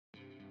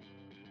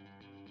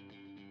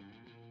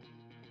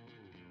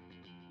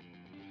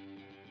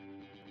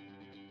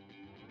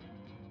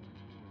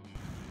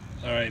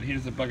Alright,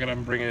 here's the bucket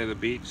I'm bringing to the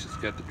beach. It's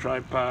got the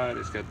tripod,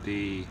 it's got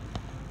the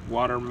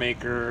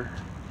Watermaker.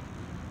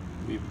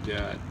 We've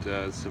got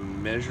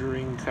some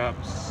measuring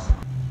cups.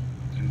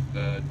 There's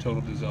the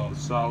total dissolved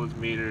solids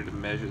meter to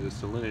measure the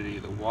salinity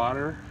of the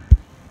water.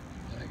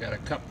 And I got a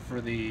cup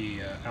for the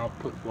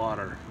output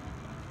water.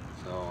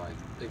 So I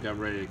think I'm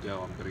ready to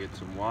go. I'm going to get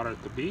some water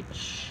at the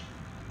beach,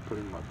 put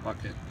it in my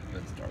bucket, and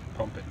then start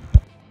pumping.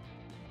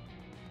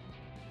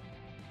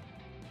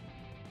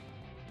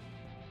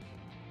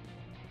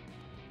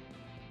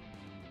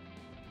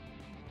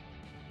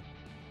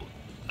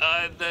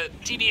 The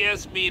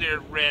TDS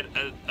meter read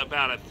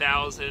about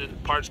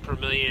 1,000 parts per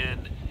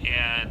million,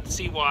 and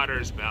seawater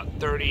is about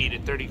 30 to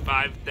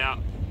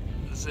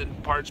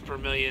 35,000 parts per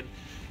million.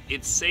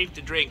 It's safe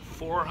to drink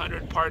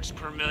 400 parts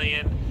per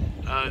million.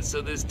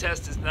 So this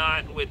test is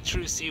not with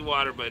true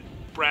seawater, but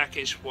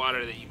brackish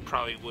water that you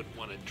probably wouldn't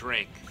want to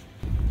drink.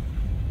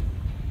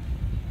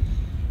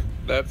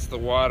 That's the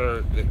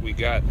water that we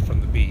got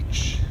from the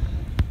beach.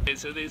 Okay,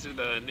 so these are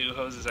the new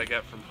hoses I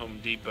got from Home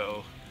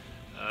Depot.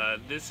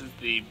 This is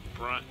the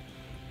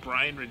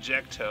brine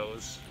reject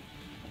hose.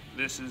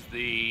 This is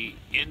the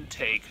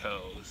intake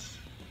hose.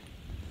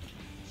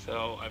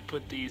 So I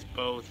put these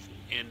both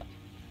in.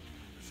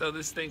 So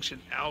this thing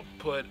should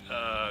output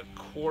a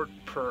quart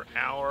per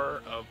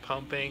hour of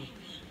pumping,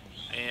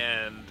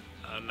 and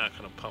I'm not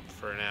going to pump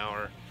for an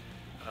hour.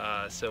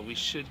 So we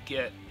should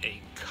get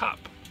a cup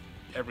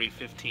every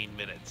 15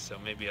 minutes. So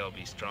maybe I'll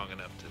be strong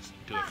enough to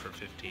do it for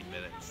 15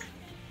 minutes.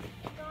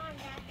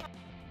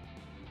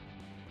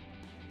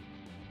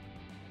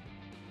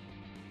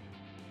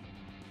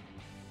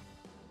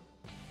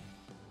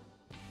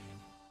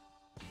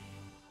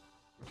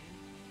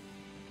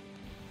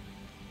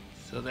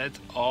 So that's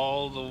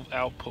all the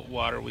output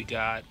water we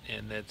got,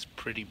 and that's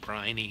pretty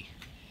briny.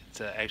 It's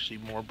actually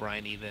more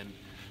briny than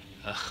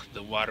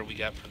the water we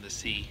got from the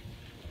sea.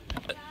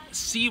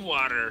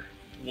 Seawater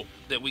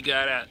that we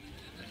got out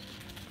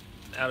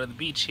of the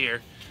beach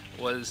here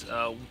was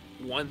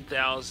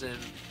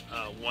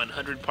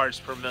 1,100 parts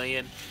per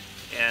million,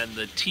 and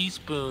the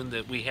teaspoon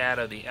that we had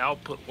of the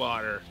output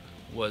water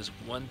was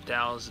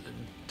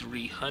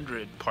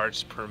 1,300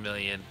 parts per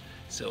million.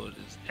 So it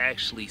is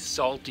actually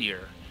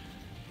saltier,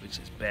 which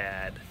is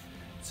bad.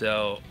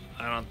 So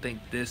I don't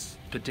think this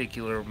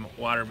particular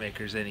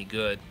Watermaker is any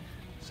good.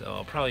 So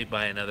I'll probably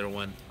buy another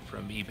one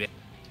from eBay.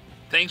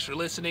 Thanks for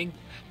listening.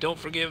 Don't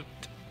forget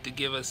to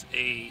give us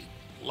a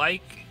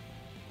like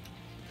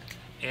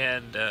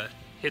and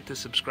hit the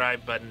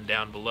subscribe button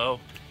down below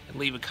and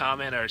leave a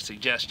comment or a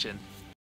suggestion.